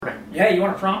Yeah, you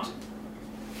want a prompt?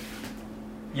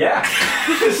 Yeah.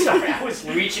 Sorry, I was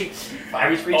reaching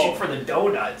for the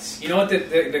donuts. You know what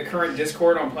the current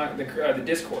Discord on the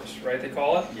discourse, right? They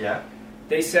call it. Yeah.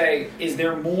 They say, "Is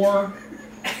there more?"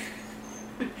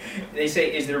 They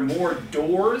say, "Is there more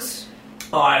doors?"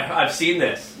 Oh, I've seen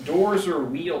this. Doors or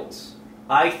wheels?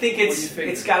 I think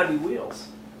it's got to be wheels.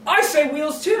 I say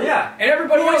wheels too. Yeah. And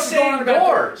everybody else is going on about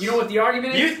doors. You know what the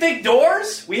argument is? You think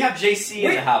doors? We have JC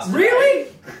in the house today. Really?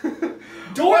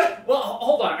 Doors? Well,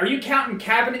 hold on. Are you counting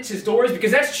cabinets as doors?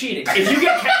 Because that's cheating.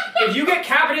 If you get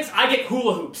cabinets, I get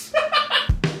hula hoops.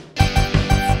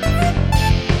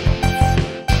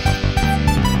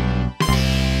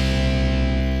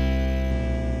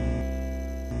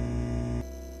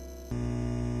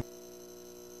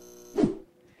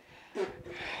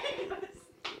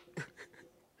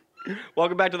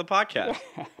 Welcome back to the podcast.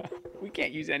 We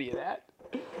can't use any of that.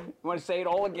 You want to say it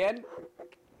all again?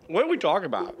 What did we talk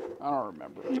about? I don't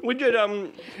remember. We did,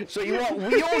 So you want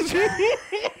wheels?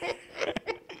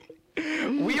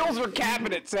 Wheels or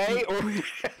cabinets, eh?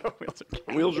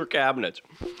 Wheels or cabinets.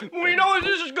 Well, you know,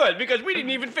 this is good because we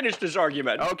didn't even finish this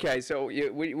argument. Okay, so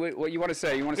what you want to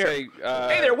say? You want to say...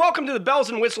 Hey there, welcome to the Bells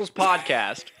and Whistles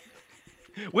podcast.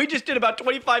 We just did about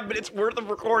 25 minutes worth of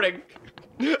recording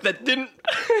that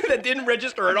didn't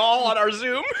register at all on our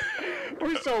Zoom.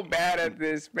 We're so bad at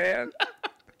this, man.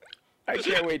 I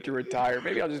can't wait to retire.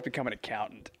 Maybe I'll just become an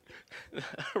accountant.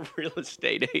 A real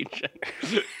estate agent.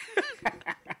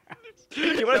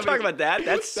 You want to talk about that?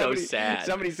 That's so sad.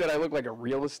 Somebody said I look like a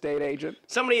real estate agent.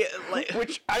 Somebody,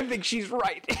 Which I think she's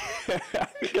right. I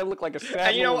think I look like a sad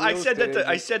and you know, I said that.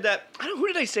 I don't. Who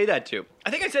did I say that to?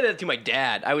 I think I said that to my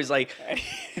dad. I was like,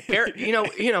 we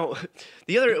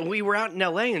were out in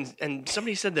L.A. and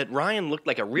somebody said that Ryan looked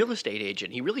like a real estate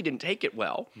agent. He really didn't take it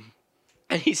well.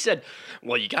 And he said,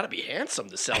 "Well, you got to be handsome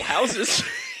to sell houses."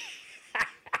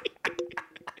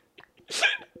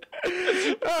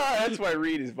 That's why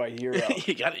Reed is my hero.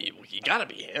 you gotta be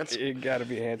handsome. You gotta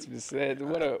be handsome.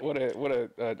 What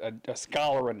a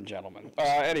scholar and a gentleman.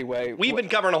 Anyway, we've been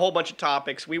covering a whole bunch of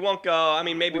topics. We won't go. I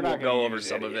mean, maybe we'll go over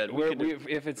some of it.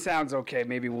 If it sounds okay,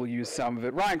 maybe we'll use some of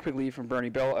it. Ryan Quigley from Bernie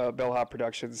Bellhop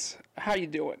Productions. How you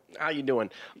doing?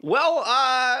 Well,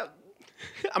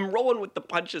 I'm rolling with the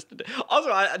punches today.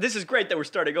 Also, this is great that we're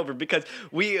starting over because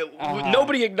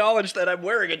nobody acknowledged that I'm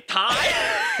wearing a tie.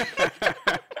 I was going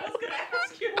to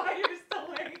ask you why you're still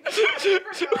wearing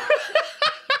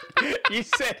You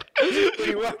said when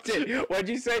you walked in, what'd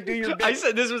you say? Do your best. I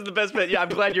said this was the best bit. Yeah, I'm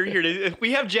glad you're here.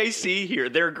 We have JC here.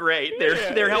 They're great.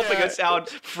 They're helping us out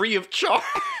free of charge.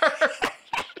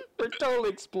 We're totally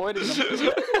exploiting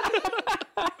them.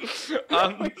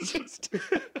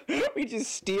 We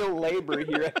just steal labor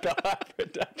here at Bellhop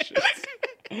Productions.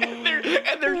 and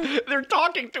they're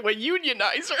talking to a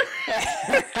unionizer.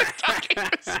 They're talking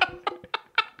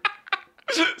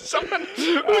to someone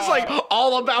who's like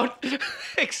all about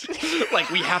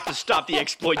like we have to stop the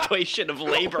exploitation of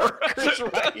labor.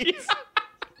 Right.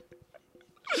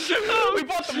 We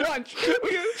bought them lunch.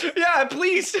 Yeah,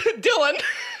 please, Dylan.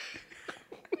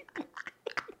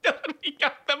 We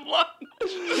got them lunch.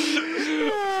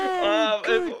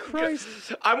 Good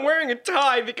Christ. I'm wearing a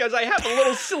tie because I have a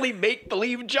little silly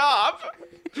make-believe job.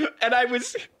 And I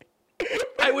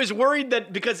was worried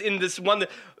that because in this one,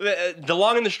 the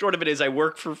long and the short of it is I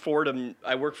work for Fordham.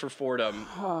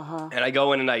 And I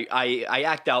go in and I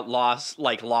act out law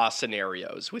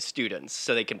scenarios with students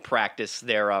so they can practice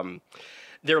their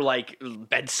like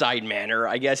bedside manner,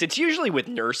 I guess. It's usually with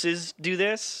nurses do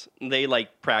this. They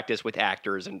like practice with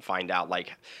actors and find out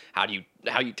like how you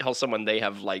tell someone they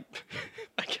have like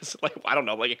I guess like I don't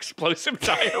know, like explosive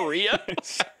diarrhea. I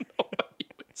don't know what you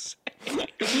would say.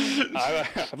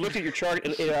 I've looked at your chart.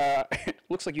 It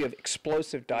looks like you have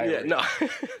explosive diarrhea. Yeah, no.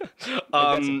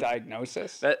 That's a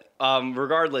diagnosis.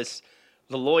 Regardless,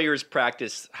 the lawyers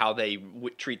practice how they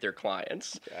treat their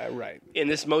clients. Right. In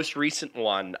this most recent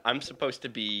one, I'm supposed to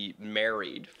be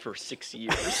married for 6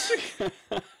 years.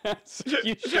 So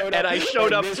you showed up and I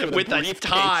showed up like with a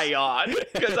tie on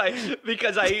because I know.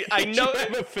 Did you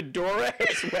have a fedora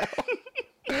as well?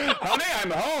 Honey,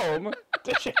 I'm home.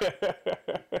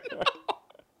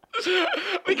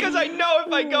 Because I know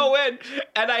if I go in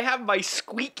and I have my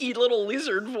squeaky little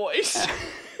lizard voice,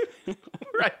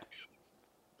 right?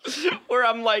 Where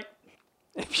I'm like,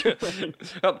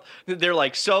 they're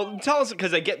like, so tell us,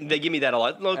 because they give me that a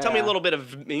lot. Tell me a little bit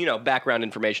of background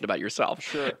information about yourself.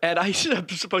 Sure. And I'm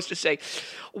supposed to say,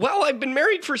 well, I've been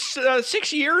married for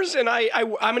 6 years, and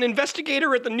I'm an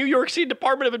investigator at the New York City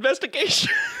Department of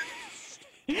Investigation.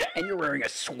 And you're wearing a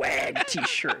swag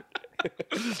T-shirt.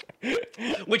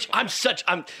 Which I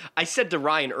said to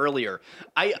Ryan earlier,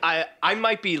 I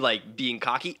might be like being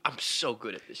cocky. I'm so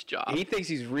good at this job. He thinks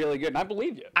he's really good, and I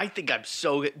believe you. I think I'm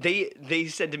so good. They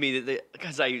said to me that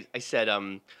because I said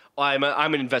I'm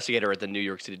an investigator at the New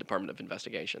York City Department of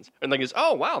Investigations, and they goes,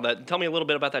 oh wow, tell me a little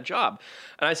bit about that job.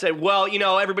 And I said, well,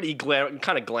 everybody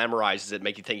kind of glamorizes it,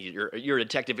 make you think you're a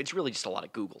detective. It's really just a lot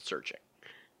of Google searching.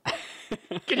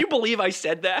 Can you believe I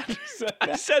said that?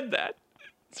 I said that.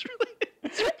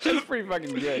 That's pretty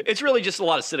fucking good. It's really just a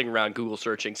lot of sitting around Google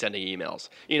searching, sending emails.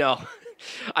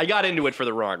 I got into it for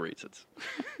the wrong reasons.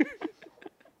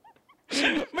 But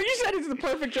you said it's the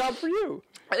perfect job for you.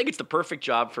 I think it's the perfect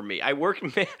job for me. I work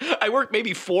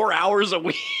maybe 4 hours a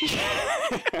week.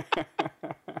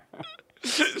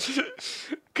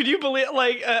 Could you believe?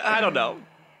 I don't know.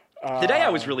 Today I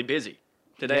was really busy.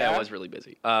 I was really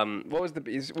busy. What was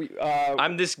the?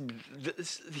 I'm this.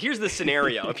 Here's the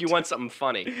scenario. If you want something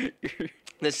funny,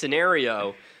 the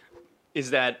scenario is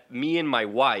that me and my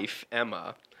wife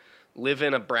Emma live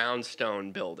in a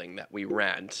brownstone building that we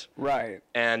rent. Right.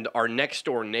 And our next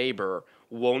door neighbor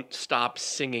won't stop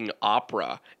singing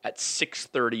opera at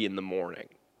 6:30 in the morning.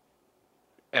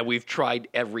 And we've tried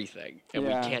everything, and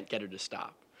we can't get her to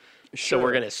stop. Sure. So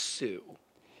we're going to sue.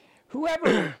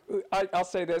 Whoever, I'll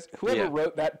say this, whoever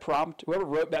wrote that prompt, whoever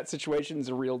wrote that situation is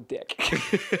a real dick.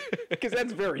 Because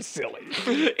that's very silly.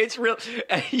 It's real.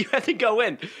 You have to go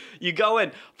in. You go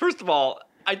in. First of all,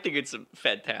 I think it's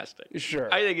fantastic.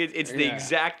 Sure. I think it's the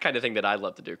exact kind of thing that I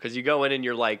love to do. Because you go in and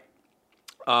you're like,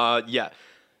 you're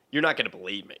not going to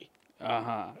believe me.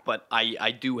 Uh-huh. But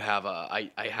I do have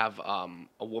I have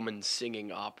a woman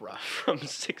singing opera from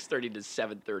 6:30 to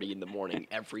 7:30 in the morning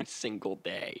every single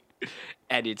day,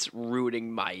 and it's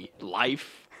ruining my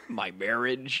life, my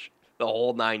marriage, the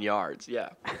whole 9 yards. Yeah.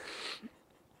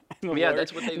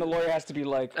 That's what they. And the lawyer has to be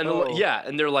like, and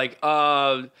and they're like,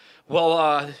 I'm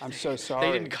so sorry.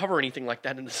 They didn't cover anything like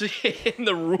that in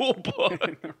the rule book,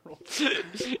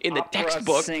 in the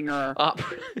textbook. Singer.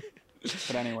 Opera.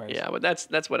 But anyways. Yeah, but that's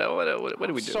what do we do?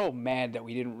 I'm so mad that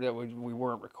we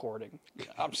weren't recording.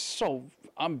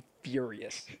 I'm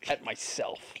furious at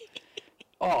myself.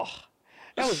 Oh,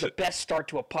 that was the best start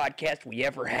to a podcast we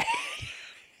ever had.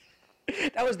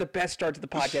 That was the best start to the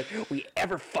podcast we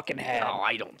ever fucking had. No,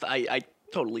 I don't. I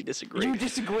totally disagree. You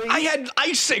disagree? I had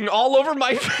icing all over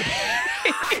my face.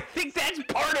 I think that's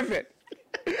part of it.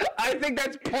 I think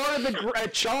that's part of the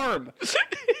charm.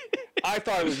 I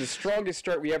thought it was the strongest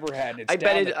start we ever had. It's I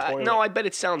bet it. I bet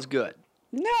it sounds good.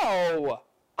 No,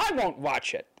 I won't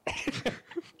watch it.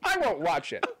 I won't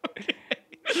watch it.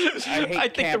 I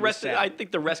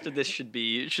think the rest of this should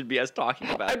be us talking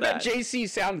about that. I bet JC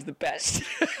sounds the best.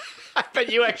 I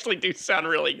bet you actually do sound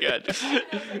really good. I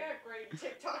got great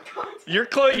TikTok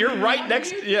content. You're right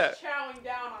next. Yeah. Chowing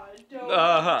down on a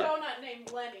donut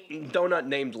named Lenny. Donut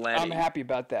named Lenny. I'm happy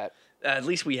about that. At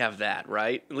least we have that,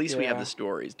 right? At least we have the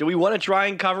stories. Do we want to try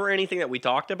and cover anything that we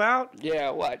talked about? Yeah,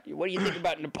 what? What do you think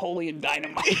about Napoleon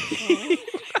Dynamite?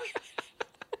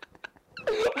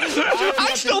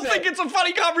 I still think it's a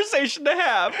funny conversation to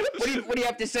have. What do you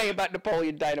have to say about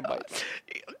Napoleon Dynamite?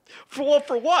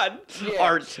 For one,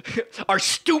 our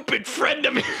stupid friend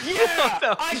of mine. Yeah,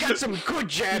 no. I got some good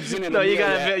jabs in it. No, you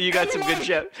got some good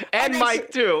jabs, and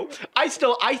Mike too. I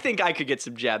think I could get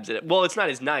some jabs in it. Well, it's not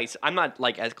as nice. I'm not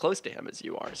like as close to him as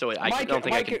you are, so I don't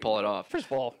think I can pull it off. First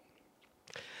of all,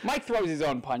 Mike throws his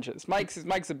own punches.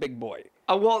 Mike's a big boy.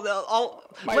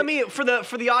 Let me for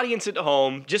the audience at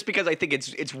home, just because I think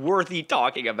it's worthy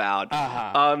talking about.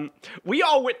 We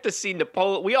all went to see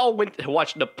We all went to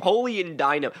watch Napoleon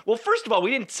Dynamite. Well, first of all,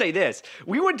 we didn't say this.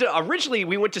 We went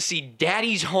to see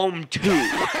Daddy's Home 2.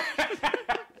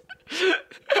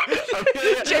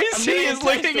 JC is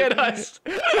looking at us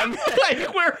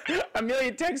like we're.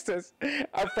 Amelia texted us,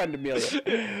 our friend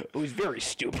Amelia, who's very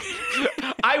stupid.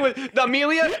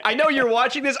 Amelia, I know you're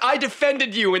watching this. I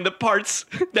defended you in the parts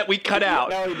that we cut out.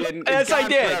 No, he didn't. Yes, I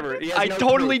did. I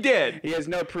totally did. He has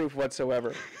no proof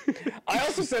whatsoever. I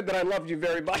also said that I loved you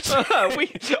very much.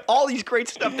 All these great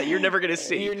stuff that you're never going to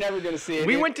see. You're never going to see it.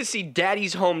 We went to see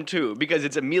Daddy's Home 2 because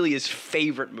it's Amelia's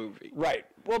favorite movie. Right.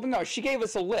 Well, but no, she gave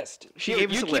us a list. You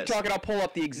keep talking, I'll pull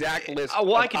up the exact list.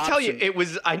 Well, I can tell you,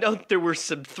 I know there were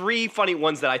some 3 funny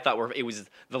ones that I thought were, it was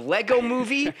the Lego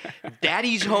Movie,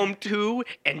 Daddy's Home 2,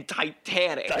 and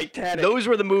Titanic. Those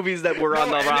were the movies that were on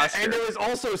the roster. And there was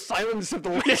also Silence of the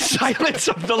Lambs. Silence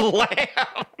of the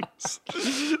Lambs.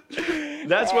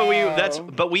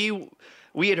 But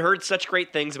we had heard such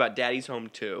great things about Daddy's Home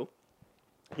 2.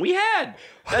 We had.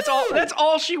 That's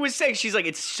all she was saying. She's like,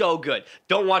 it's so good.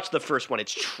 Don't watch the first one.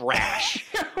 It's trash.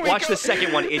 Watch the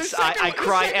second one. I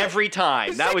cry every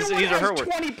time. These are her words.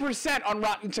 20% on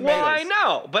Rotten Tomatoes. Well, I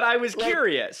know, but I was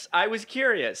curious.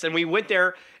 And we went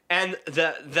there, and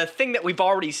the thing that we've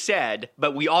already said,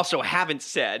 but we also haven't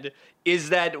said, is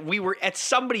that we were at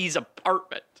somebody's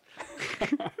apartment.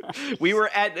 We were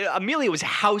at Amelia was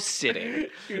house sitting.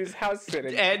 She was house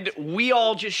sitting, and we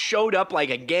all just showed up like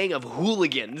a gang of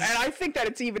hooligans. And I think that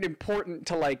it's even important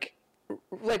to like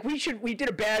we did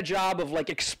a bad job of like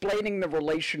explaining the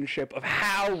relationship of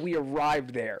how we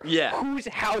arrived there. Yeah. Whose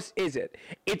house is it?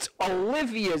 It's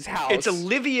Olivia's house. It's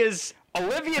Olivia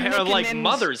like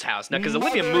mother's house now because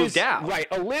Olivia moved out. Right,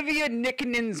 Olivia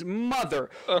Nickinen's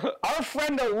mother. Our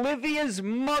friend Olivia's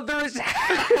mother's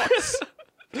house.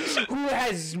 Who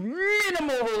has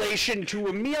minimal relation to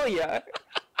Amelia.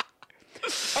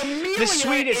 Amelia the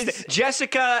sweetest.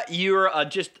 Jessica, you're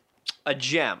just a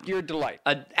gem. You're a delight.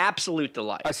 An absolute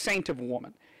delight. A saint of a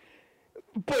woman.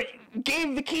 But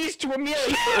gave the keys to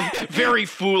Amelia. Very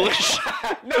foolish.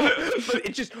 No, but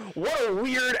it's just, what a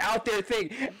weird out there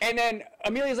thing. And then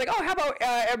Amelia's like, oh, how about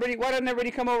everybody, why doesn't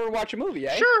everybody come over and watch a movie,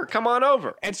 eh? Sure, come on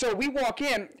over. And so we walk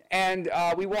in, and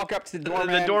we walk up to the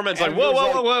doorman. The doorman's like,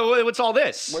 whoa, what's all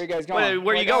this? Where are you guys going?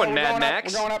 Where are you going, Mad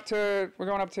Max? We're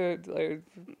going up to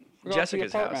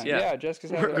Jessica's house, yeah.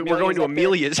 Jessica's house. We're going to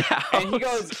Amelia's house. And he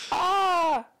goes,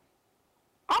 I'm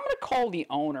going to call the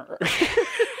owner.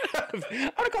 I'm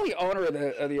going to call the owner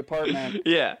of the apartment.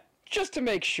 Yeah. Just to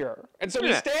make sure. And so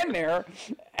we stand there,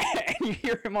 and you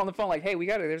hear him on the phone like, hey,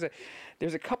 there's a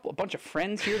bunch of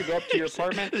friends here to go up to your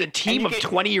apartment. There's a team of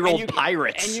 20-year-old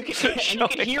pirates. And you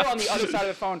can hear on the other side of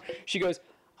the phone, she goes,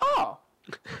 oh.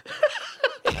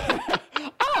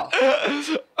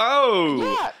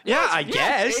 Oh. Yeah, I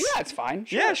guess. Yeah, it's fine.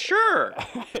 Sure. Yeah, sure.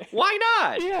 Why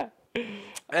not? Yeah.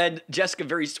 And Jessica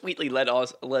very sweetly led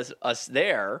us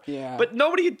there. Yeah. But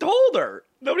nobody had told her.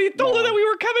 Nobody had told her that we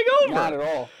were coming over. Not at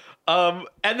all.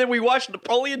 And then we watched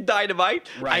Napoleon Dynamite.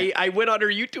 Right. I went on her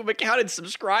YouTube account and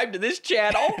subscribed to this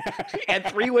channel and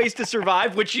 3 Ways to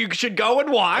Survive, which you should go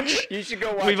and watch. You should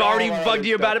go watch. We've already bugged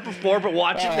you about it before, but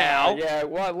watch it now. Yeah,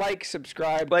 well,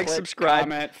 subscribe, subscribe,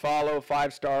 comment, follow,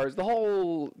 5 stars, the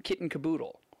whole kit and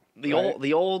caboodle. The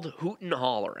old hootin'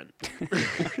 hollerin'.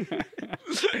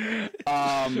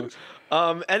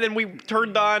 And then we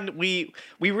turned on. We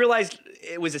realized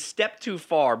it was a step too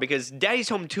far because Daddy's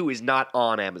Home 2 is not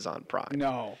on Amazon Prime.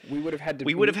 No, we would have had to.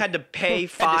 We would have had to pay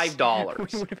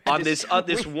 $5 on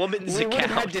this woman's account. We would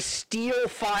have had to steal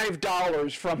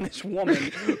 $5 from this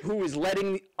woman who is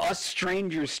letting us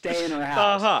strangers stay in her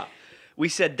house. We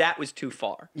said that was too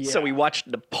far, yeah. So we watched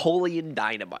Napoleon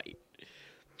Dynamite,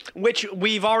 which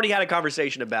we've already had a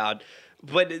conversation about.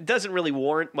 But it doesn't really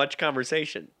warrant much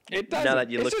conversation. It doesn't. Now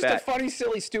that you look back. It's just a funny,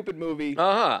 silly, stupid movie.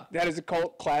 That is a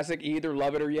cult classic. You either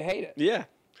love it or you hate it. Yeah.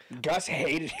 Gus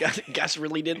hated it. Gus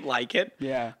really didn't like it.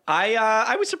 Yeah.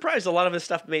 I was surprised a lot of his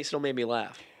stuff still made me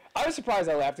laugh. I was surprised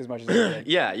I laughed as much as I did.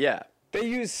 Yeah. They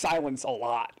use silence a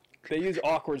lot. They use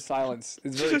awkward silence.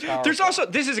 It's very powerful. There's also,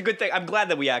 this is a good thing. I'm glad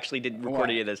that we actually didn't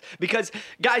record any of this. Because,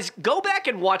 guys, go back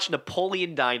and watch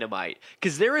Napoleon Dynamite.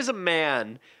 Because there is a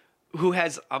man who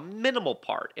has a minimal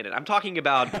part in it. I'm talking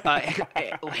about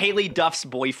Haley Duff's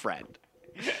boyfriend.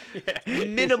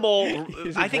 Minimal.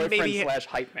 He's I think maybe /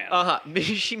 hype man.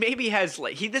 She maybe has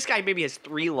this guy maybe has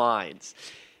 3 lines.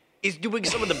 Is doing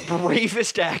some of the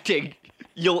bravest acting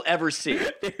you'll ever see.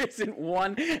 There isn't one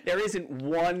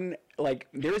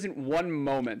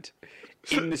moment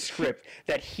in the script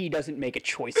that he doesn't make a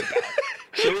choice about.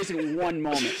 There isn't one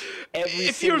moment.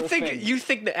 You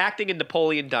think the acting in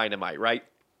Napoleon Dynamite, right?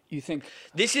 You think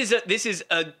this is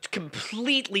a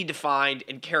completely defined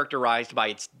and characterized by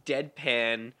its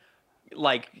deadpan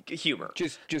humor.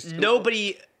 Just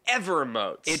nobody ever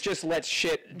emotes. It just lets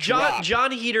shit drop.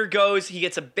 John Heater goes, he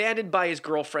gets abandoned by his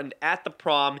girlfriend at the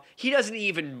prom. He doesn't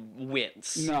even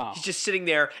wince. No. He's just sitting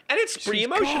there and it's pretty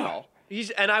emotional.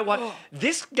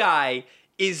 This guy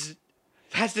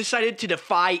has decided to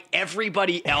defy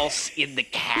everybody else in the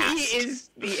cast. He is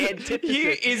the antithesis. He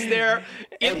is there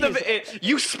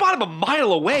you spot him a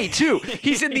mile away too.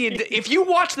 He's in the if you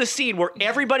watch the scene where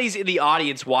everybody's in the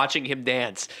audience watching him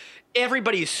dance,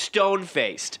 everybody's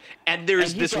stone-faced and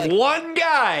there's this one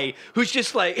guy who's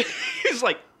just like he's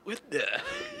like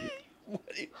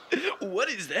what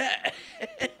is that?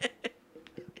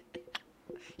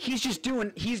 He's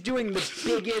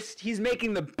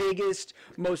making the biggest,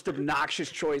 most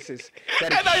obnoxious choices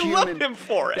I love him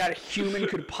for it. That a human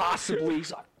could possibly.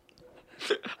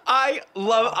 I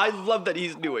love that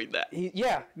he's doing that.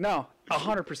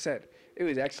 100%. It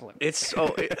was excellent. It's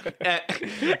so. And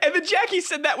then Jackie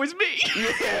said that was me.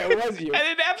 Yeah, it was you. And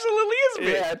it absolutely is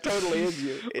me. Yeah, it totally is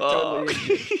you. It totally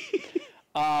is you.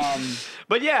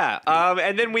 But yeah,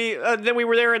 and then we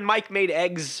were there, and Mike made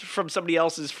eggs from somebody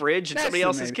else's fridge in somebody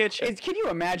else's kitchen. Can you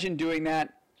imagine doing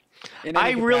that?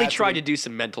 I really tried to do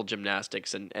some mental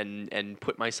gymnastics and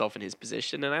put myself in his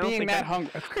position, and I don't being think that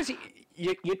hungry. Because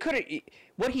you couldn't.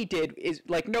 What he did is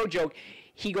like no joke.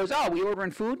 He goes, "Oh, we ordering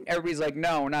food?" Everybody's like,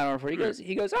 "No, we're not ordering food."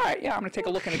 He goes, "All right, yeah, I'm gonna take a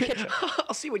look in the kitchen."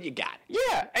 I'll see what you got.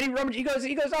 Yeah, and he goes,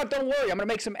 "Oh, don't worry, I'm gonna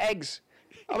make some eggs.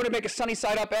 I'm gonna make a sunny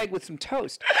side up egg with some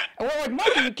toast." And we're like,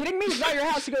 "Mike, are you kidding me? It's not your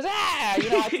house." He goes,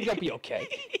 I think you'll be okay.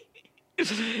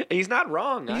 He's not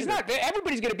wrong. He's not.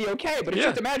 Everybody's gonna be okay, but it's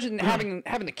just imagine having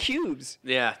the cubes.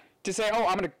 Yeah. To say, "Oh,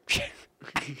 I'm gonna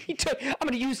I'm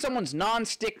gonna use someone's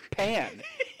non-stick pan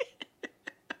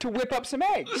to whip up some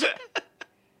eggs."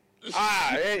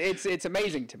 It's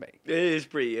amazing to me. It is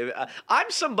pretty.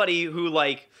 I'm somebody who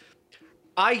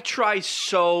I try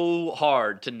so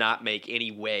hard to not make any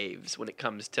waves when it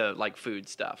comes to food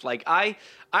stuff. I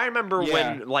remember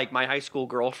when my high school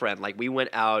girlfriend, we went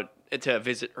out to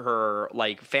visit her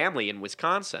family in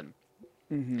Wisconsin.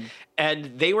 Mm-hmm.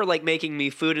 And they were making me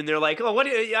food, and they're like, "Oh,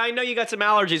 I know you got some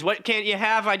allergies. What can't you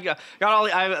have?"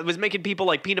 I was making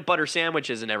people peanut butter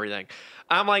sandwiches and everything.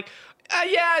 I'm like,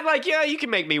 yeah, you can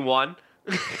make me one.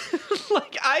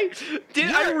 I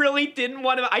really didn't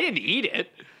want to. I didn't eat it.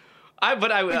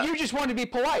 But you just wanted to be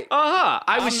polite.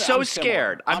 I was so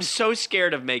scared. I'm so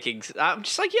scared of making. I'm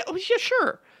just yeah,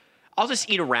 sure. I'll just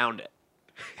eat around it.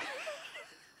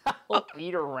 I'll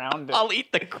eat around it. I'll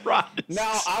eat the crust.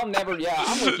 No, I'll never. Yeah,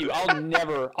 I'm with you.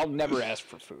 I'll never ask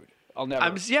for food. I'll never.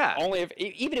 Only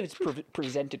even if it's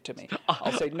presented to me,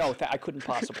 I'll say no. I couldn't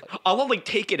possibly. I'll only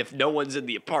take it if no one's in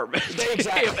the apartment.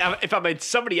 Exactly. if I'm in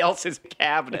somebody else's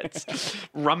cabinets,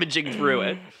 rummaging through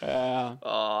it.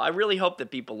 I really hope that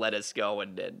people let us go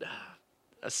and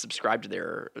subscribe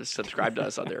to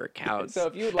us on their accounts. So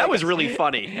if you that was really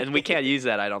funny, and we can't use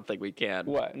that. I don't think we can.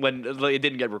 What? When it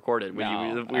didn't get recorded?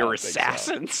 When we were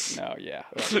assassins. So. No, yeah.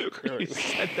 We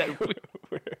said that.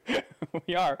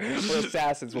 We are. We're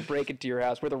assassins. We'll break into your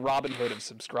house. We're the Robin Hood of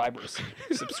subscribers.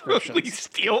 Subscriptions. We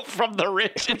steal from the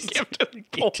rich and give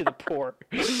to the poor.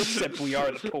 Except we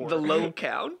are the poor. The low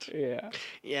count. Yeah.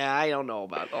 Yeah, I don't know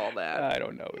about all that. I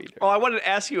don't know either. Oh, I wanted to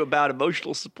ask you about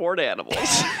emotional support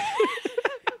animals.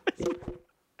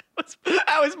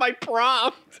 That was my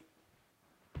prompt.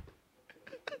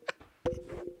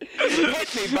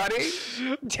 Hit me, buddy.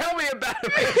 Tell me about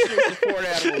emotional support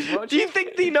animals, won't Do you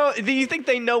think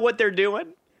they know what they're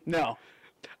doing? No.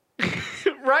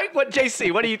 Right? What,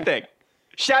 JC? What do you think?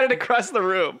 Shout it across the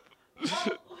room.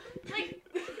 Well,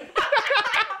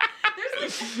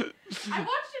 I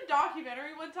watched a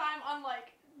documentary one time on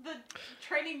the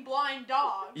training blind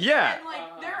dogs. Yeah. And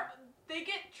they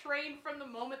get trained from the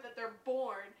moment that they're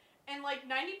born. And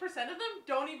 90% of them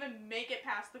don't even make it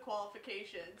past the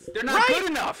qualifications. They're not good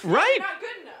enough. Right? They're not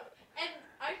good enough. And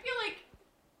I feel like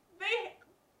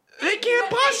they can't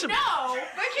possibly. No.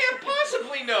 They can't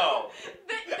possibly know.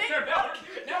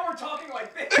 Now we're talking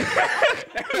like this.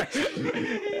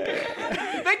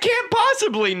 They can't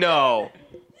possibly know.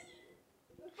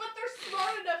 But they're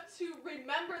smart enough to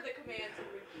remember the commands and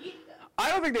repeat them. I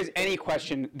don't think there's any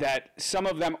question that some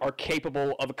of them are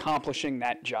capable of accomplishing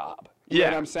that job. You Yeah.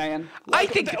 know what I'm saying? I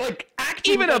think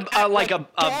acting, even a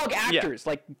dog actors,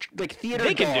 yeah. like theater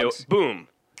They can do dogs. it. Boom.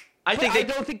 I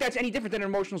don't think that's any different than an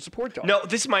emotional support dog. No,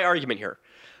 this is my argument here.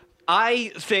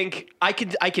 I think I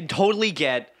can totally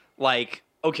get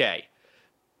okay,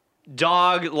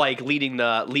 dog leading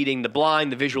the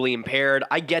blind, the visually impaired.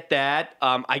 I get that.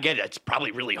 I get it. It's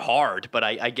probably really hard, but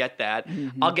I get that.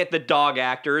 Mm-hmm. I'll get the dog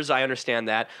actors. I understand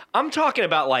that. I'm talking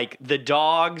about the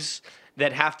dogs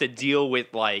that have to deal with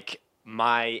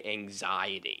my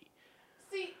anxiety.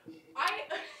 See, I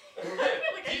feel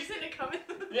like I just didn't come in.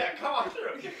 Yeah, come on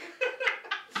through.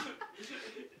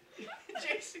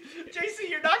 JC,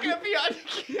 you're not gonna be on.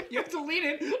 You have to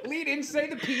lead in, say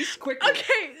the piece quickly.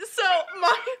 Okay, so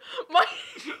my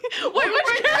wait,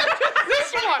 which camera?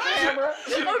 This one.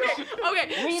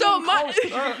 Okay. So my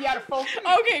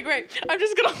okay, great. I'm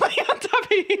just gonna lay on top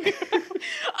of you.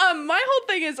 My whole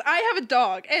thing is I have a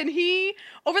dog, and he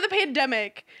over the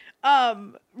pandemic.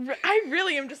 I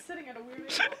really am just sitting at a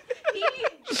weird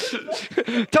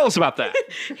angle. Tell us about that.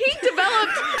 He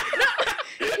developed.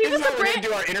 He was a We're gonna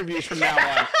do our interviews from now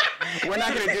on. We're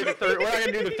not gonna do the third. We're not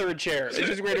gonna do the third chair. It's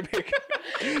just going to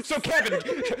be. So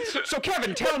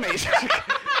Kevin, tell me.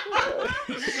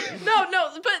 No,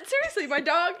 but seriously, my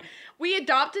dog. We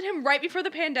adopted him right before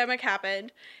the pandemic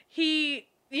happened. He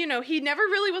you know, he never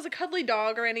really was a cuddly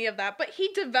dog or any of that, but he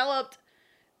developed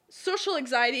social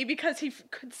anxiety because he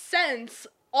could sense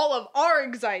all of our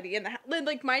anxiety in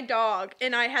like my dog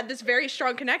and I had this very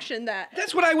strong connection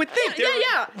that's what I would think.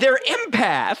 Yeah. They're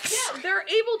empaths. Yeah, they're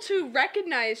able to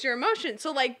recognize your emotions.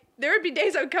 So like there would be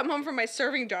days I would come home from my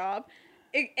serving job,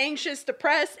 anxious,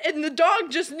 depressed, and the dog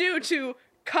just knew to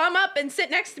come up and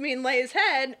sit next to me and lay his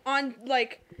head on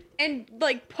and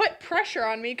put pressure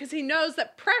on me because he knows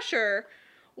that pressure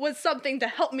was something to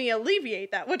help me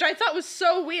alleviate that, which I thought was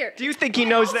so weird. Do you think he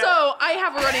knows that? So I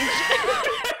have a running.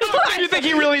 Do you think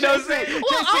he really knows that?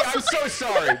 Well, I'm so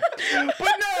sorry,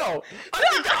 but no,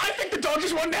 I think the dog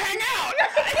just wanted to hang out.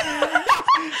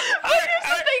 But here's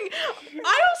the thing.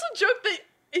 I also joke that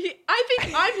I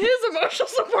think I'm his emotional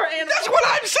support animal. That's what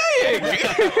I'm saying.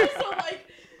 He's also like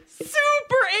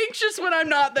super anxious when I'm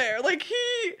not there. Like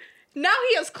now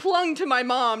he has clung to my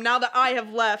mom now that I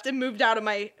have left and moved out of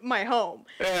my home.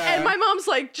 Yeah. And my mom's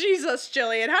like, Jesus,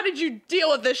 Jillian, how did you deal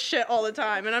with this shit all the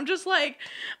time? And I'm just like,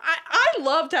 I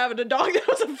loved having a dog that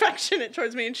was affectionate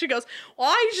towards me. And she goes, well,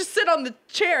 I just sit on the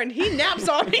chair and he naps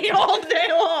on me all day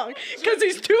long because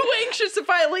he's too anxious if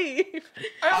I leave.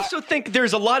 I also think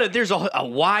there's a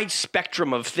wide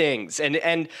spectrum of things.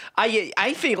 And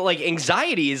I think like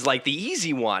anxiety is like the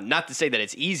easy one. Not to say that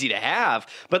it's easy to have,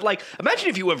 but like imagine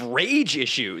if you have rage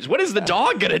issues. What is the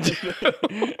dog gonna do?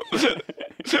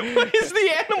 What is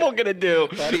the animal gonna do?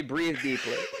 Buddy, breathe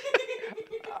deeply.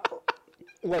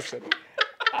 Listen,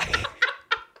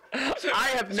 I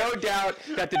have no doubt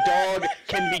that the dog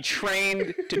can be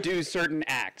trained to do certain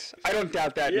acts. I don't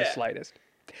doubt that in the slightest.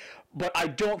 But I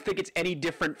don't think it's any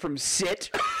different from sit.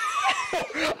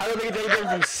 I don't think it's any different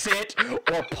from sit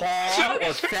or paw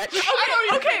or fetch.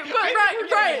 Okay, but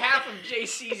right. Half of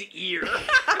JC's ear.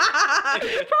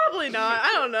 Probably not.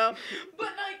 I don't know.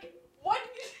 But like, what?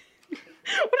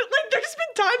 Like, there's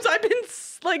been times I've been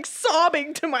like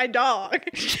sobbing to my dog.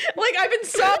 Like I've been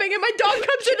sobbing, and my dog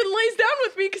comes in and lays down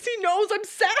with me because he knows I'm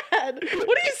sad.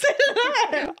 What do you say to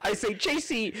that? I say,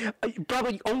 JC,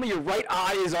 probably only your right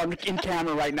eye is in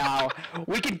camera right now.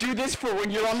 We can do this for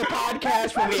when you're on the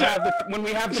podcast when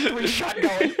we have the 3-shot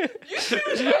going.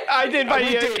 I did.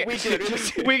 We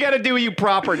did. We got to do you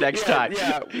proper next time.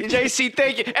 Yeah. JC,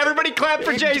 thank you. Everybody clap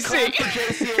for JC. Clap for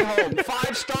JC at home.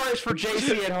 5 stars for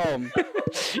JC at home.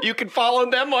 You can follow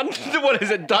them on, what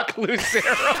is it, Duck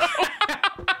Lucero?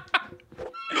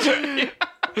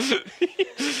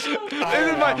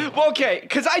 Okay,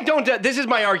 because I don't, this is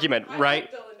my argument, right?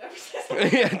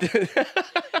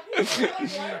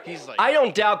 I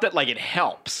don't doubt that, like, it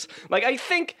helps. Like, I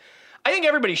think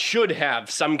everybody should have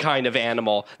some kind of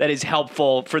animal that is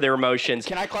helpful for their emotions.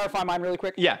 Can I clarify mine really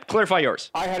quick? Yeah, clarify yours.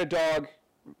 I had a dog,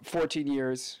 14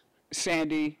 years,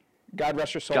 Sandy. God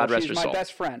rest her soul. She's my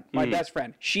best friend. My best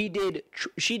friend. She did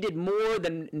more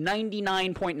than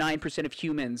 99.9% of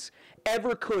humans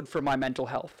ever could for my mental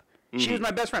health. She was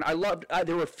my best friend. I loved.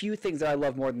 There were a few things that I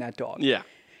loved more than that dog. Yeah.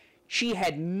 She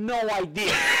had no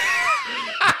idea.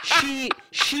 She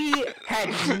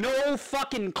had no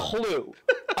fucking clue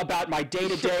about my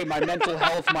day-to-day, my mental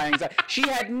health, my anxiety. She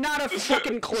had not a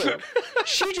fucking clue.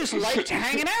 She just liked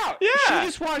hanging out. Yeah.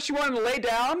 She wanted to lay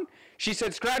down. She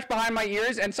said, scratch behind my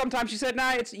ears, and sometimes she said,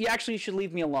 nah, you actually should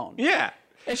leave me alone. Yeah.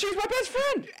 And she's my best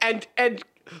friend. And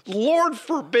Lord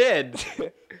forbid,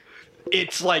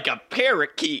 it's like a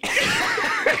parakeet.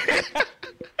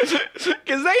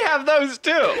 Because they have those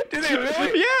too. Do they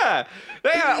really? Yeah.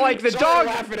 They have, like the Sorry dog.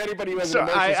 To laugh at anybody who has an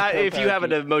emotional support if you have an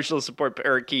parakeet. emotional support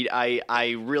parakeet,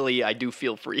 I do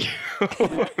feel for you.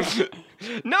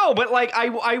 No, but like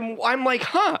I'm like,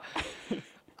 huh.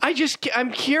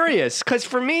 I'm curious, because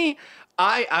for me,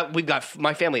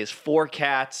 my family has 4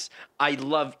 cats. I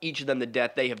love each of them to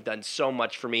death. They have done so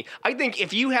much for me. I think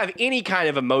if you have any kind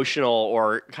of emotional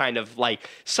or kind of like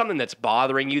something that's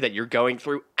bothering you that you're going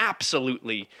through,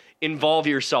 absolutely involve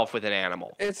yourself with an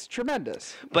animal. It's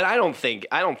tremendous. But I don't think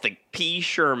P.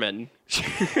 Sherman.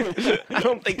 I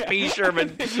don't think P.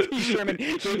 Sherman. P. Sherman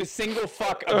gave a single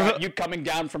fuck about you coming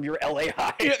down from your LA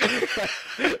high.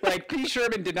 Like P.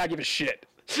 Sherman did not give a shit.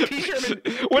 P. Sherman.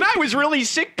 When I was really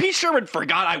sick, P. Sherman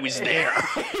forgot I was there.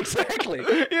 Exactly.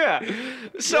 Yeah.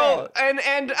 So and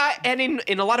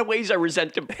in a lot of ways I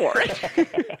resent him for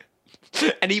it.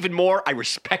 And even more, I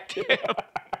respect him.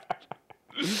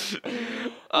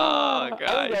 Oh god.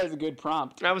 I think that was a good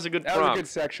prompt. That was a good prompt. That was a good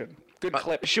section. Good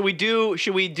clip. Should we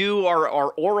do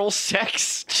our oral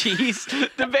sex cheese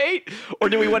debate, or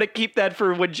do we want to keep that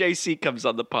for when JC comes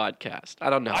on the podcast? I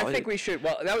don't know. I think we should.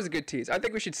 Well, that was a good tease. I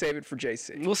think we should save it for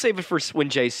JC. We'll save it for when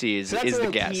JC is So that's the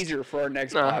a guest. teaser for our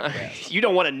next podcast. You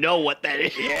don't want to know what that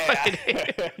is.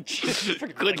 Yeah.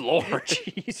 Good lord.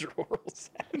 Cheese or oral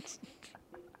sex.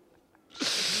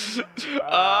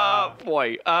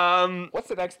 Boy. What's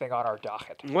the next thing on our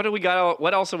docket? What do we got?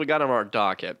 What else have we got on our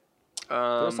docket? There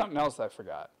was something else I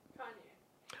forgot.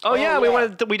 Oh yeah, we yeah.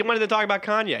 wanted to talk about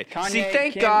Kanye. See,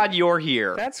 thank Kim- God you're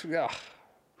here. That's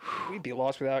we'd be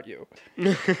lost without you.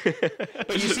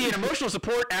 But you see, an emotional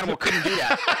support animal couldn't do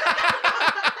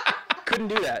that. Couldn't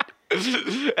do that.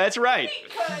 That's right.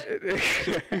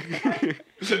 You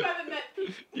haven't met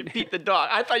Pete. You beat the dog.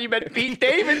 I thought you meant Pete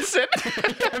Davidson.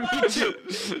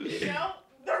 No,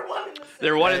 they're one and the same.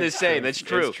 They're one and the same. That's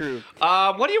true. That's true.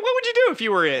 What would you do if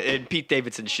you were in Pete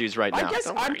Davidson's shoes right now? I guess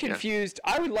Don't I'm worry, yeah. confused.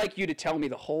 I would like you to tell me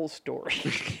the whole story.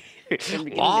 From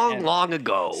beginning to Long, end. long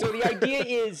ago. So the idea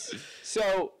is,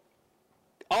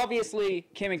 obviously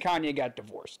Kim and Kanye got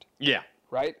divorced, Yeah.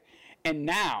 right? And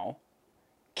now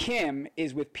Kim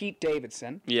is with Pete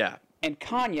Davidson, Yeah. and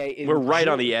Kanye is We're right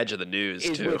on the edge of the news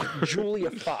is too. with Julia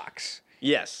Fox.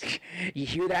 Yes. You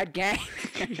hear that, gang?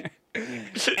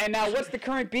 And now, what's the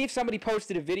current beef? Somebody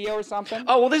posted a video or something?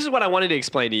 Oh well, this is what I wanted to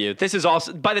explain to you. This is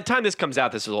also by the time this comes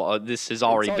out, this has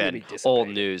already all gonna been be dissipated. old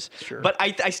news. Sure. But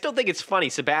I still think it's funny.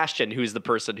 Sebastian, who's the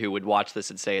person who would watch this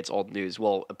and say it's old news,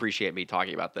 will appreciate me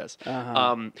talking about this.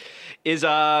 Is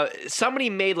somebody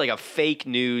made like a fake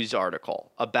news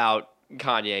article about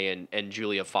Kanye and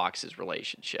Julia Fox's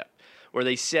relationship, where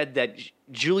they said that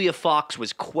Julia Fox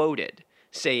was quoted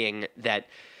saying that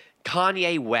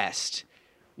Kanye West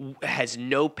has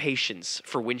no patience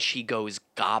for when she goes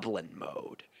goblin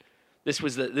mode. This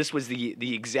was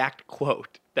the exact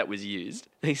quote that was used.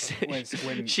 They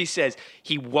said, she says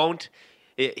he won't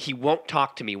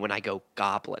talk to me when I go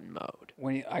goblin mode.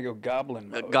 When I go goblin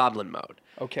mode. Goblin mode.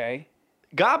 Okay.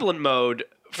 Goblin mode,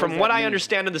 from does what that I mean?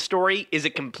 understand of the story, is a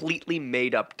completely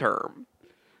made up term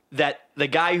that the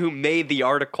guy who made the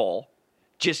article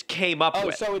just came up Oh,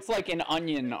 with. so it's like an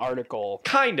Onion article.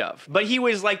 Kind of, but he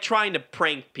was like trying to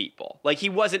prank people. Like he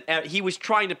wasn't. He was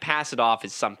trying to pass it off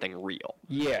as something real.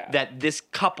 Yeah. That this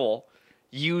couple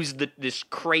used this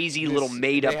crazy little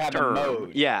made they up have a term.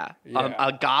 mode. Yeah, Yeah.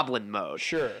 A goblin mode.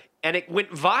 Sure. And it went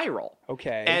viral.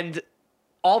 Okay. And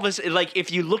all this, like,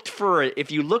 if you looked for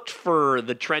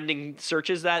the trending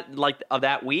searches of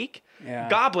that week. Yeah.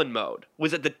 Goblin mode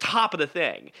was at the top of the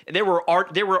thing, and there were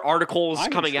articles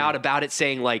coming out about it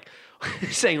saying like,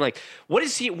 what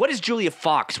does Julia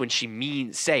Fox when she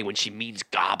means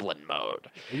goblin mode?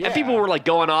 Yeah. And people were like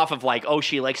going off of like, oh,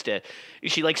 she likes to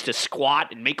squat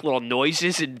and make little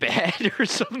noises in bed or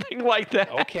something like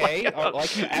that. Okay.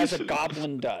 Like as a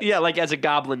goblin does. Yeah, like as a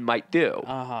goblin might do.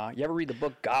 Uh-huh. You ever read the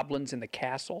book Goblins in the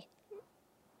Castle?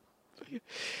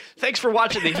 Thanks for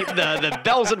watching the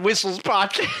Bells and Whistles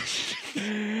podcast.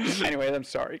 Anyway, I'm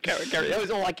sorry. Carry. That was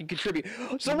all I can contribute.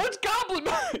 So what's goblin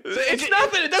mode? It's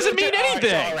nothing. It doesn't mean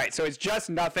anything. All right. So it's just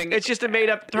nothing. It's just a made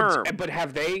up term. But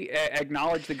have they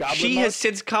acknowledged the goblin She mode? has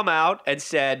since come out and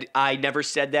said, I never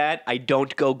said that. I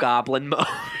don't go goblin mode.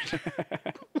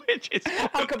 Which is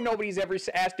How come nobody's ever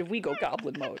asked if we go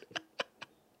goblin mode?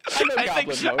 I know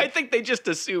goblin mode. I think they just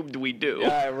assumed we do.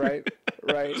 Yeah, right.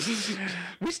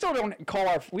 We still don't call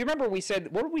our. We remember we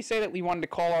said. What did we say that we wanted to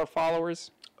call our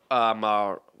followers?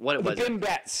 What was The it?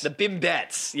 Bimbets. The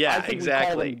Bimbets. Yeah, I think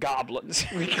exactly. we call them goblins.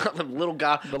 We call them little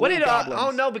goblins. little goblins. Oh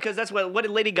no, because that's what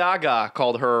did Lady Gaga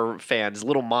called her fans?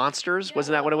 Little monsters?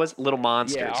 Wasn't that what it was? Little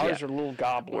monsters. Yeah, ours are little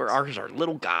goblins. Ours are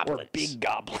little goblins. Or big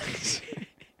goblins.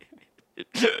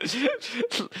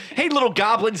 Hey, little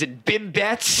goblins and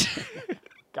Bimbets.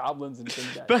 Goblins and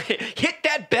Bimbets. But hit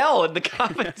that bell in the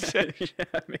comments. Yeah,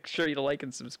 make sure you like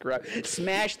and subscribe.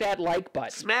 Smash that like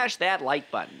button. Smash that like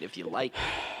button if you like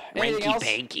Anything Ranky else?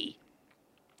 Panky.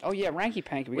 Oh yeah, Ranky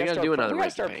Panky. We gotta gotta do another We gotta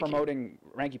Ranky start Panky. promoting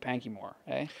Ranky Panky more,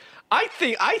 eh? I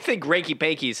think Ranky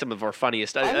Panky is some of our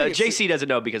funniest. think it's- JC doesn't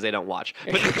know because they don't watch.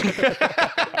 But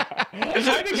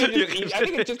I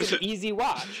think it's just an easy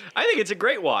watch. I think it's a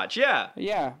great watch. Yeah,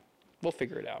 Yeah, we'll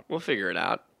figure it out. we'll figure it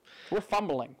out. We're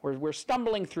fumbling. We're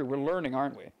stumbling through. We're learning,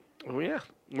 aren't we? Oh yeah,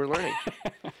 we're learning.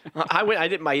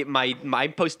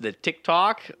 I posted the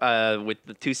TikTok with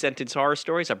the 2-sentence horror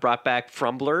stories. I brought back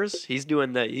Frumblers. He's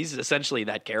essentially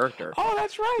that character. Oh,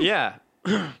 that's right. Yeah,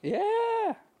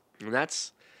 Yeah. and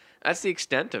that's the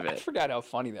extent of I it. forgot how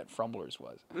funny that Frumblers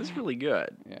was. It's really good.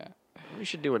 Yeah. We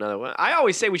should do another one. I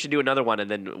always say we should do another one, and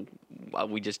then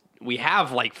we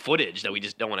have like footage that we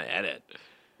just don't want to edit.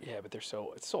 Yeah, but it's so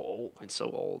old. It's so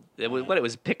old. It was what? It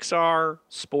was Pixar,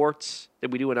 sports.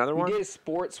 Did we do another one? We did a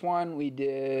sports one. We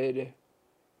did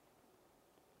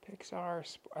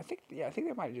Pixar. I think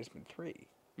there might have just been 3.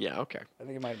 Yeah, okay. I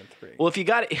think it might have been 3. Well, if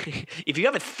you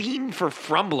have a theme for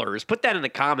Frumblers, put that in the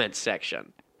comments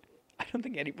section. I don't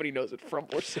think anybody knows what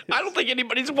Frumblers is. I don't think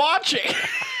anybody's watching.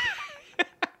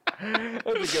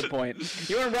 That's a good point.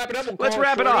 You want to wrap it up? Let's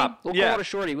wrap it up. We'll call it a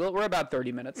shorty. We're about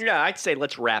 30 minutes. Yeah, I'd say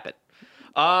let's wrap it.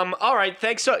 All right,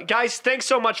 thanks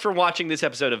so much for watching this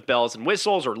episode of Bells and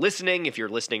Whistles, or listening if you're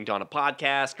listening on a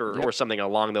podcast or something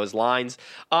along those lines.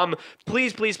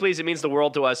 Please, it means the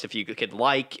world to us if you could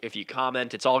if you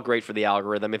comment. It's all great for the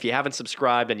algorithm. If you haven't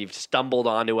subscribed and you've stumbled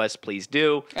onto us, please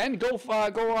do. And go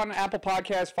on Apple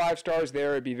Podcasts, 5 stars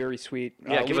there. It'd be very sweet.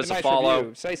 Yeah, give us a follow.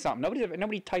 Review. Say something.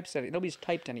 Nobody types anything. Nobody's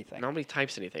typed anything. Nobody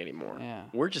types anything anymore. Yeah.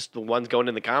 We're just the ones going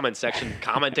in the comment section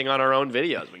commenting on our own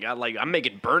videos. We got I'm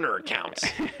making burner accounts.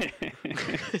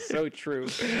 So true.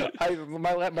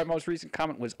 My most recent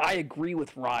comment was, I agree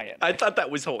with Ryan. I thought that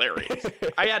was hilarious.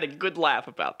 I had a good laugh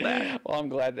about that. Well, I'm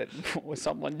glad that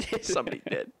someone did. Somebody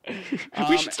did.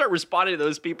 We should start responding to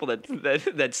those people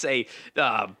that say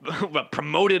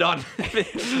promoted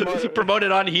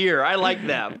on here. I like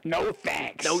them. No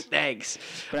thanks. No thanks.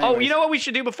 Oh, you know what we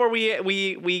should do before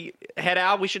we head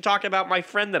out? We should talk about my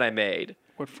friend that I made.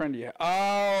 What friend do you have?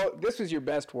 Oh, this was your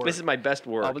best work. This is my best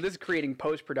work. Oh, but this is creating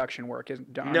post-production work,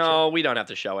 isn't it? No, we don't have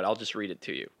to show it. I'll just read it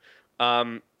to you.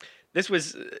 This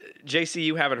was, JC,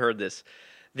 you haven't heard this.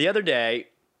 The other day,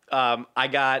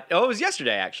 it was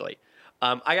yesterday, actually.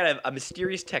 I got a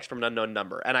mysterious text from an unknown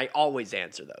number, and I always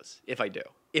answer those, if I do.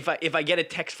 If I get a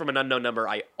text from an unknown number,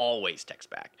 I always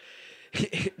text back.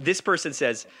 This person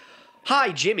says,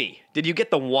 "Hi, Jimmy. Did you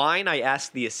get the wine I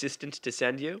asked the assistant to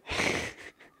send you?"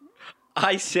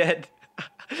 I text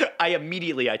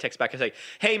back and say,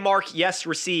 "Hey, Mark, yes,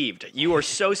 received. You are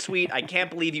so sweet. I can't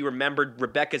believe you remembered.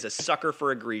 Rebecca's a sucker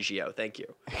for a Grigio. Thank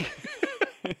you."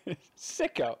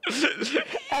 Sicko.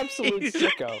 Absolute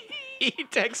sicko. He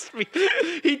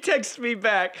texts me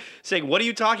back saying, "What are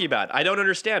you talking about? I don't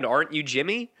understand. Aren't you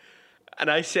Jimmy?" And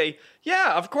I say,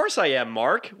 "Yeah, of course I am,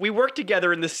 Mark. We work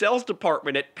together in the sales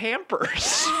department at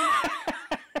Pampers."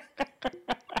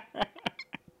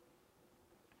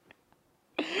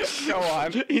 Go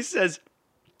on. He says,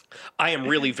 "I am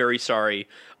really very sorry.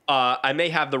 I may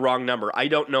have the wrong number. I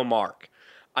don't know Mark."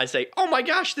 I say, "Oh my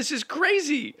gosh, this is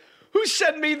crazy. Who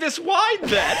sent me this wine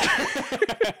then?"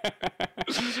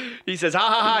 He says, "Ha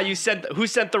ha ha, who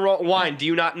sent the wrong wine? Do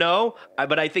you not know?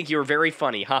 But I think you're very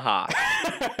funny. Ha ha."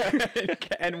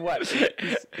 And what?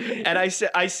 And I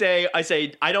say,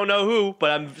 "I don't know who,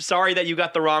 but I'm sorry that you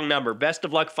got the wrong number. Best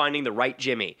of luck finding the right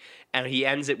Jimmy." And he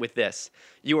ends it with this: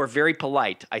 "You are very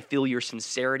polite. I feel your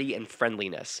sincerity and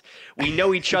friendliness. We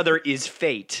know each other is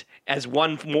fate. As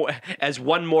one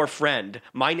more friend.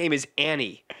 My name is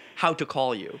Annie. How to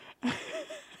call you?"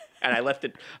 And I left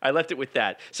it with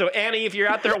that. So Annie, if you're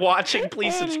out there watching,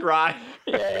 please subscribe.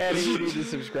 Yeah, Annie, you need to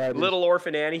subscribe. Little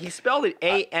Orphan Annie. He spelled it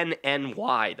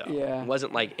A-N-N-Y though. Yeah. It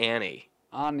wasn't like Annie.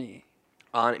 Annie.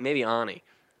 Maybe Annie.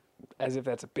 As if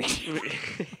that's a big.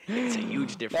 It's a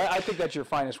huge difference. I think that's your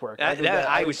finest work.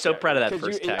 I was so proud of that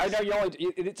first text. I know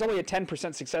it's only a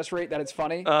 10% success rate that it's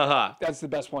funny. Uh-huh. That's the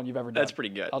best one you've ever done. That's pretty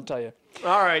good. I'll tell you.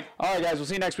 All right. All right, guys. We'll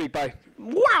see you next week. Bye.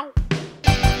 Wow.